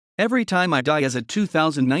Every Time I Die is a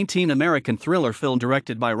 2019 American thriller film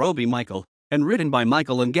directed by Robi Michael and written by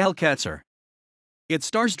Michael and Gal Katzir. It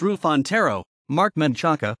stars Drew Fonteiro, Marc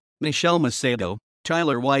Menchaca, Michael Macedo,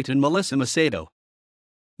 Tyler White and Melissa Macedo.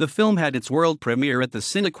 The film had its world premiere at the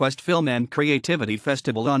Cinequest Film and Creativity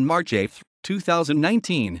Festival on March 8,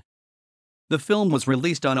 2019. The film was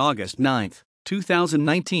released on August 9,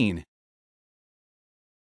 2019.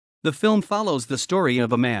 The film follows the story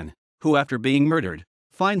of a man who, after being murdered,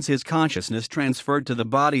 finds his consciousness transferred to the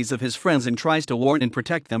bodies of his friends and tries to warn and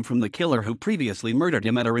protect them from the killer who previously murdered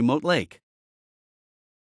him at a remote lake.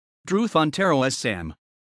 Drew Fonteiro as Sam.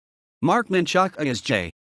 Marc Menchaca as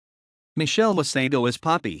Jay. Michael Macedo as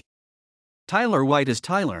Poppy. Tyler White as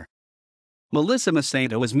Tyler. Melissa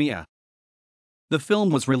Macedo as Mia. The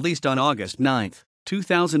film was released on August 9,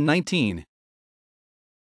 2019.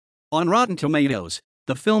 On Rotten Tomatoes,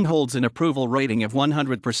 the film holds an approval rating of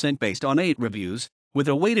 100% based on 8 reviews, with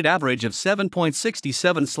a weighted average of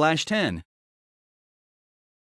 7.67/10.